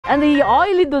ಅಂದರೆ ಈ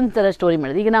ಆಯಿಲ್ ಇದ್ದು ಒಂಥರ ಸ್ಟೋರಿ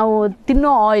ಮಾಡಿದೆ. ಈಗ ನಾವು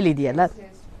ತಿನ್ನೋ ಆಯಿಲ್ ಇದೆಯಲ್ಲ,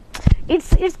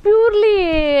 ಇಟ್ಸ್ ಪ್ಯೂರ್ಲಿ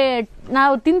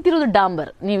ನಾವು ತಿಂತಿರೋದು ಡಾಂಬರ್.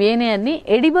 ನೀವೇನೇ ಅನ್ನಿ,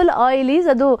 ಎಡಿಬಲ್ ಆಯಿಲ್ ಈಸ್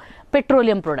ಅದು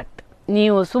ಪೆಟ್ರೋಲಿಯಂ ಪ್ರಾಡಕ್ಟ್.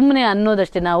 ನೀವು ಸುಮ್ಮನೆ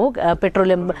ಅನ್ನೋದಷ್ಟೇ. ನಾವು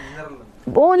ಪೆಟ್ರೋಲಿಯಂ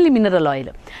ಓನ್ಲಿ ಮಿನರಲ್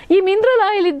ಆಯಿಲ್. ಈ ಮಿನರಲ್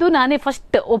ಆಯಿಲ್ ಇದ್ದು ನಾನೇ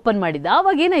ಫಸ್ಟ್ ಓಪನ್ ಮಾಡಿದ್ದೆ.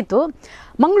 ಆವಾಗ ಏನಾಯಿತು,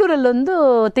 ಮಂಗಳೂರಲ್ಲೊಂದು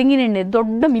ತೆಂಗಿನೆಣ್ಣೆ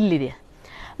ದೊಡ್ಡ ಮಿಲ್ಲಿದೆ.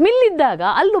 ಮಿಲ್ಲಿದ್ದಾಗ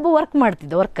ಅಲ್ಲೊಬ್ಬ ವರ್ಕ್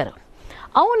ಮಾಡ್ತಿದ್ದ ವರ್ಕರ್.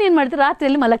 ಅವನೇನು ಮಾಡ್ತಿದ್ದ,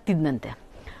 ರಾತ್ರಿಯಲ್ಲಿ ಮಲಗ್ತಿದ್ದಂತೆ.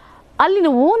 ಅಲ್ಲಿನ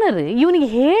ಓನರ್ ಇವನಿಗೆ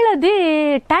ಹೇಳದೆ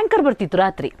ಟ್ಯಾಂಕರ್ ಬರ್ತಿತ್ತು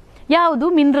ರಾತ್ರಿ. ಯಾವುದು?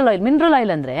 Mineral oil. ಮಿನರಲ್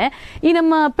ಆಯಿಲ್ ಅಂದರೆ ಈ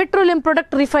ನಮ್ಮ ಪೆಟ್ರೋಲಿಯಂ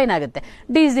ಪ್ರಾಡಕ್ಟ್ ರಿಫೈನ್ ಆಗುತ್ತೆ,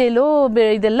 ಡೀಸೆಲು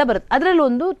ಇದೆಲ್ಲ ಬರುತ್ತೆ, ಅದರಲ್ಲಿ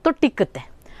ಒಂದು ತೊಟ್ಟಿಕ್ಕತ್ತೆ.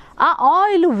 ಆ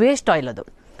ಆಯಿಲು ವೇಸ್ಟ್ ಆಯಿಲ್ ಅದು.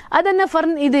 ಅದನ್ನು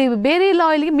ಇದು ಬೇರೆ ಎಲ್ಲ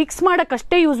ಆಯಿಲ್ಗೆ ಮಿಕ್ಸ್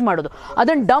ಮಾಡೋಕ್ಕಷ್ಟೇ ಯೂಸ್ ಮಾಡೋದು.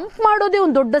 ಅದನ್ನು ಡಂಪ್ ಮಾಡೋದೇ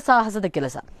ಒಂದು ದೊಡ್ಡ ಸಾಹಸದ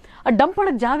ಕೆಲಸ. ಅದು ಡಂಪ್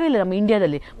ಮಾಡೋಕ್ಕೆ ಜಾಗ ಇಲ್ಲ ನಮ್ಮ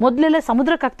ಇಂಡಿಯಾದಲ್ಲಿ. ಮೊದಲೆಲ್ಲ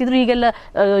ಸಮುದ್ರಕ್ಕೆ ಹಾಕ್ತಿದ್ರು, ಈಗೆಲ್ಲ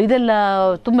ಇದೆಲ್ಲ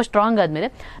ತುಂಬ ಸ್ಟ್ರಾಂಗ್ ಆದಮೇಲೆ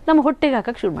ನಮ್ಮ ಹೊಟ್ಟೆಗೆ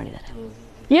ಹಾಕಕ್ಕೆ ಶುರು ಮಾಡಿದ್ದಾರೆ.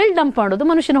 ಎಲ್ಲಿ ಡಂಪ್ ಮಾಡೋದು?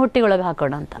 ಮನುಷ್ಯನ ಹೊಟ್ಟೆಗೊಳಗೆ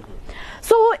ಹಾಕೋಣ ಅಂತ.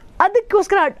 ಸೊ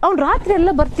ಅದಕ್ಕೋಸ್ಕರ ಅವ್ನು ರಾತ್ರಿ ಎಲ್ಲ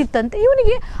ಬರ್ತಿತ್ತಂತೆ.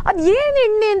 ಇವನಿಗೆ ಅದು ಏನು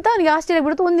ಎಣ್ಣೆ ಅಂತ ಅವನಿಗೆ ಆಶ್ಚರ್ಯ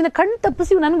ಬಿಡುತ್ತೆ. ಒಂದಿನ ಕಣ್ಣು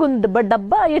ತಪ್ಪಿಸಿ ನನಗೊಂದು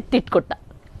ಡಬ್ಬ ಎತ್ತಿಟ್ಕೊಟ್ಟ.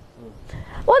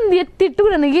 ಒಂದು ಎತ್ತಿಟ್ಟು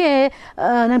ನನಗೆ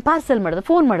ನಾನು ಪಾರ್ಸೆಲ್ ಮಾಡಿದೆ.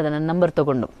 ಫೋನ್ ಮಾಡಿದೆ, ನನ್ನ ನಂಬರ್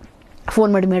ತೊಗೊಂಡು ಫೋನ್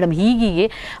ಮಾಡಿ, ಮೇಡಮ್ ಹೀಗೀಗೆ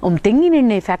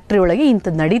ತೆಂಗಿನೆಣ್ಣೆ ಫ್ಯಾಕ್ಟ್ರಿ ಒಳಗೆ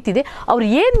ಇಂಥದ್ದು ನಡೀತಿದೆ, ಅವ್ರು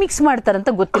ಏನು ಮಿಕ್ಸ್ ಮಾಡ್ತಾರಂತ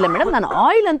ಗೊತ್ತಿಲ್ಲ ಮೇಡಮ್, ನಾನು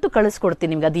ಆಯಿಲ್ ಅಂತೂ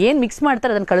ಕಳಿಸ್ಕೊಡ್ತೀನಿ ನಿಮ್ಗೆ, ಅದು ಏನು ಮಿಕ್ಸ್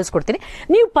ಮಾಡ್ತಾರೆ ಅದನ್ನು ಕಳಿಸ್ಕೊಡ್ತೀನಿ,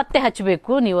 ನೀವು ಪತ್ತೆ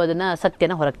ಹಚ್ಚಬೇಕು, ನೀವು ಅದನ್ನು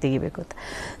ಸತ್ಯನ ಹೊರಗೆ ತೆಗಿಬೇಕು ಅಂತ.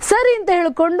 ಸರಿ ಅಂತ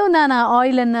ಹೇಳಿಕೊಂಡು ನಾನು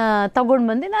ಆಯಿಲನ್ನು ತಗೊಂಡು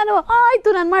ಬಂದೆ. ನಾನು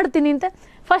ಆಯಿತು ನಾನು ಮಾಡ್ತೀನಿ ಅಂತ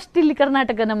ಫಸ್ಟ್ ಇಲ್ಲಿ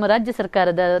ಕರ್ನಾಟಕ ನಮ್ಮ ರಾಜ್ಯ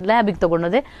ಸರ್ಕಾರದ ಲ್ಯಾಬಿಗೆ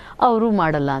ತೊಗೊಂಡೋದೆ. ಅವರು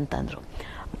ಮಾಡಲ್ಲ ಅಂತಂದರು.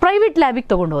 ಪ್ರೈವೇಟ್ ಲ್ಯಾಬಿಗೆ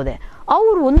ತೊಗೊಂಡು ಹೋದೆ.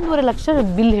 ಅವರು 1.5 ಲಕ್ಷ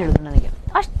ಬಿಲ್ ಹೇಳಿದ್ರು ನನಗೆ.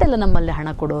 ಅಷ್ಟೆಲ್ಲ ನಮ್ಮಲ್ಲಿ ಹಣ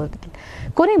ಕೊಡೋದು.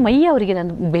 ಕೊನೆ ಮಯ್ಯ ಅವರಿಗೆ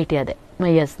ನಾನು ಭೇಟಿಯಾದೆ,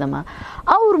 ಮಯ್ಯಸ್ ನಮ್ಮ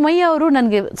ಮಯ್ಯ ಅವರು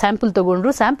ನನಗೆ ಸ್ಯಾಂಪಲ್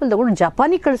ತೊಗೊಂಡು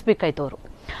ಜಪಾನಿಗೆ ಕಳಿಸ್ಬೇಕಾಯ್ತು.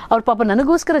 ಅವ್ರ ಪಾಪ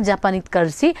ನನಗೋಸ್ಕರ ಜಪಾನಿಗೆ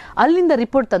ಕಳಿಸಿ ಅಲ್ಲಿಂದ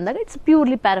ರಿಪೋರ್ಟ್ ತಂದಾಗ ಇಟ್ಸ್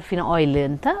ಪ್ಯೂರ್ಲಿ ಪ್ಯಾರಾಫಿನ್ ಆಯಿಲ್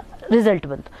ಅಂತ ರಿಸಲ್ಟ್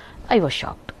ಬಂತು. ಐ ವಾಸ್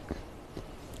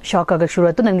ಶಾಕ್ ಆಗೋಕ್ಕೆ ಶುರು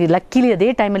ಆಯಿತು ನನಗೆ. ಲಕ್ಕಿಲಿ ಅದೇ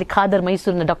ಟೈಮಲ್ಲಿ ಖಾದರ್,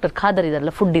 ಮೈಸೂರಿನ ಡಾಕ್ಟರ್ ಖಾದರ್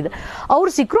ಇದಾರಲ್ಲ, ಫುಡ್ ಇದೆ, ಅವ್ರು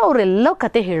ಸಿಕ್ಕರು. ಅವರೆಲ್ಲ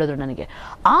ಕತೆ ಹೇಳಿದ್ರು ನನಗೆ.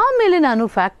 ಆಮೇಲೆ ನಾನು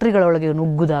ಫ್ಯಾಕ್ಟ್ರಿಗಳೊಳಗೆ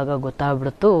ನುಗ್ಗಿದಾಗ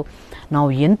ಗೊತ್ತಾಗ್ಬಿಡ್ತು ನಾವು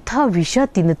ಎಂಥ ವಿಷ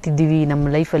ತಿನ್ನುತ್ತಿದ್ದೀವಿ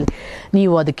ನಮ್ಮ ಲೈಫಲ್ಲಿ.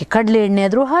 ನೀವು ಅದಕ್ಕೆ ಕಡಲೆ ಎಣ್ಣೆ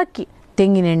ಆದರೂ ಹಾಕಿ,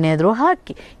 ತೆಂಗಿನ ಎಣ್ಣೆ ಆದರೂ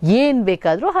ಹಾಕಿ, ಏನು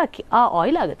ಬೇಕಾದರೂ ಹಾಕಿ, ಆ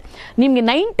ಆಯಿಲ್ ಆಗುತ್ತೆ. ನಿಮಗೆ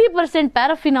 90%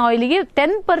 ಪ್ಯಾರಾಫಿನ್ ಆಯಿಲಿಗೆ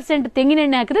 10% ತೆಂಗಿನ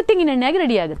ಎಣ್ಣೆ ಹಾಕಿದ್ರೆ ತೆಂಗಿನ ಎಣ್ಣೆ ಆಗಿ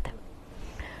ರೆಡಿ ಆಗುತ್ತೆ.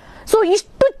 ಸೊ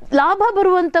ಇಷ್ಟು ಲಾಭ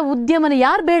ಬರುವಂಥ ಉದ್ಯಮನ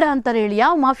ಯಾರು ಬೇಡ ಅಂತಾರೆ ಹೇಳಿ?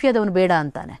 ಯಾವ ಮಾಫಿಯಾದವನು ಬೇಡ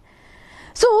ಅಂತಾನೆ?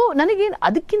 ಸೊ ನನಗೆ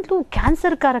ಅದಕ್ಕಿಂತಲೂ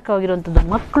ಕ್ಯಾನ್ಸರ್ ಕಾರಕವಾಗಿರುವಂಥದ್ದು,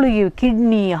 ಮಕ್ಕಳಿಗೆ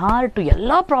ಕಿಡ್ನಿ, ಹಾರ್ಟು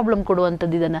ಎಲ್ಲ ಪ್ರಾಬ್ಲಮ್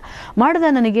ಕೊಡುವಂಥದ್ದು ಇದನ್ನು ಮಾಡಿದ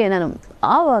ನನಗೆ ನಾನು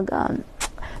ಆವಾಗ.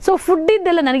 ಸೊ ಫುಡ್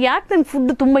ಇದ್ದೆಲ್ಲ ನನಗೆ ಯಾಕೆ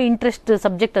ಫುಡ್ ತುಂಬ ಇಂಟ್ರೆಸ್ಟ್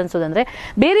ಸಬ್ಜೆಕ್ಟ್ ಅನ್ಸೋದಂದರೆ,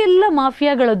 ಬೇರೆ ಎಲ್ಲ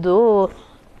ಮಾಫಿಯಾಗಳದ್ದು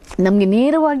ನಮಗೆ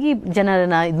ನೇರವಾಗಿ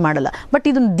ಜನರನ್ನ ಇದು ಮಾಡಲ್ಲ, ಬಟ್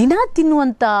ಇದನ್ನು ದಿನ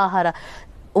ತಿನ್ನುವಂಥ ಆಹಾರ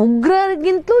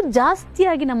ಉಗ್ರರಿಗಿಂತಲೂ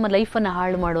ಜಾಸ್ತಿಯಾಗಿ ನಮ್ಮ ಲೈಫನ್ನು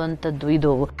ಹಾಳು ಮಾಡುವಂಥದ್ದು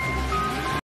ಇದು.